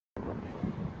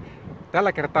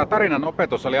Tällä kertaa tarinan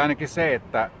opetus oli ainakin se,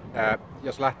 että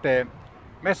jos lähtee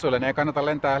messuille, niin ei kannata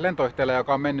lentää lentoyhtiölle,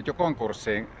 joka on mennyt jo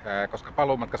konkurssiin, koska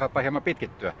paluumatka saattaa hieman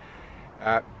pitkittyä.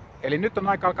 Eli nyt on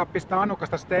aika alkaa pistää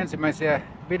Anugasta sitten ensimmäisiä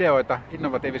videoita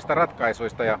innovatiivisista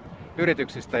ratkaisuista ja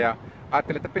yrityksistä. Ja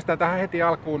ajattelin, että pistää tähän heti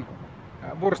alkuun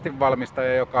wurstin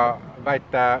valmistaja, joka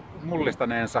väittää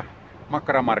mullistaneensa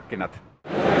makkaramarkkinat.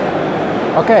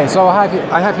 Okay, so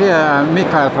I have here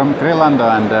Mikael from Grillando,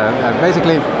 and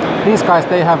basically these guys,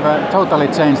 they have totally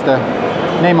changed the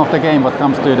name of the game when it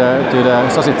comes to the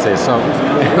sausages. So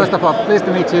first of all, pleased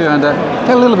to meet you, and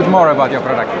tell a little bit more about your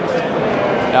product.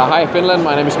 Yeah, hi Finland,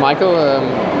 my name is Michael.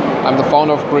 I'm the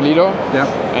founder of Grillando,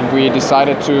 and we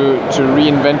decided to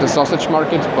reinvent the sausage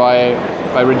market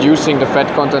by reducing the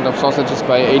fat content of sausages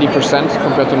by 80%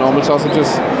 compared to normal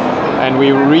sausages. And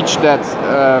we reached that,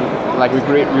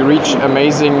 we reach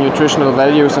amazing nutritional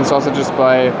values in sausages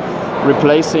by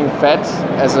replacing fat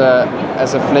as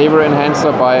a flavor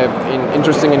enhancer by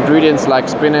interesting ingredients like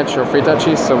spinach or feta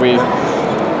cheese. So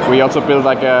we also build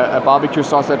like a barbecue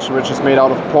sausage which is made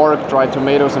out of pork, dried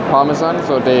tomatoes, and parmesan.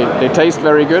 So they taste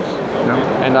very good,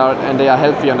 and they are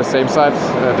healthy on the same side.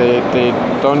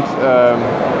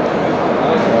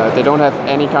 They don't have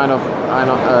any kind of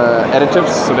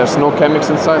additives, so there's no chemicals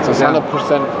inside. So it's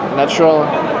 100% natural,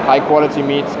 high quality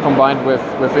meat combined with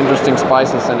interesting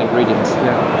spices and ingredients.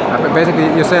 Yeah. Basically,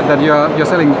 you said that you're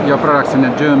selling your products in the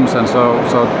gyms, and so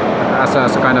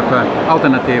as a kind of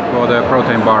alternative for the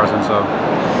protein bars and so.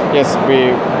 Yes,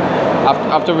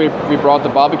 after we brought the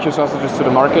barbecue sausages to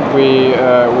the market,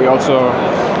 we also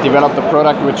developed a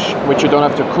product which you don't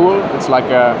have to cool. It's like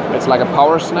a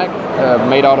power snack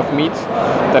made out of meat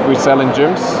that we sell in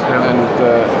gyms,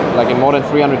 and like in more than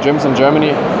 300 gyms in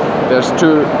Germany, there's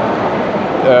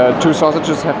two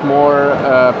sausages have more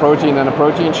protein than a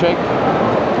protein shake,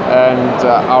 and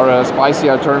are a spicy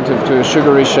alternative to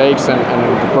sugary shakes and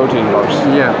the protein bars.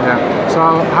 Yeah. So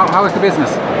how is the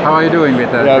business? How are you doing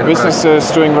with that? Yeah, business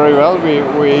is doing very well.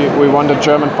 We won the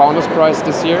German Founders Prize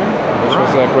this year, which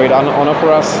was a great honor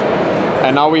for us.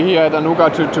 And now we're here at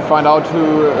Anuga to find out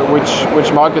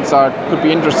which markets could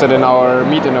be interested in our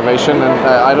meat innovation. And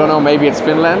I don't know, maybe it's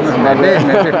Finland. Maybe.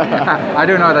 I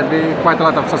do know that we quite a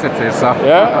lot of sausages. So.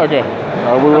 Yeah. Okay.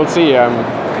 We will see.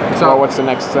 So what's the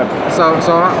next step?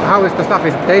 So how is the stuff?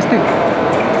 Is it tasty?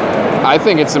 I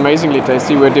think it's amazingly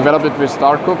tasty. We developed it with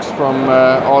star cooks from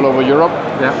all over Europe.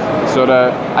 Yeah. So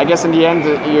I guess in the end,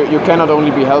 you cannot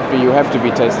only be healthy, you have to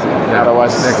be tasty. Yeah,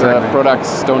 otherwise,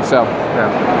 products don't sell. Yeah.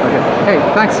 Okay.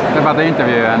 Hey, thanks about the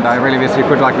interview, and I really wish you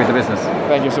good luck with the business.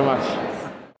 Thank you so much.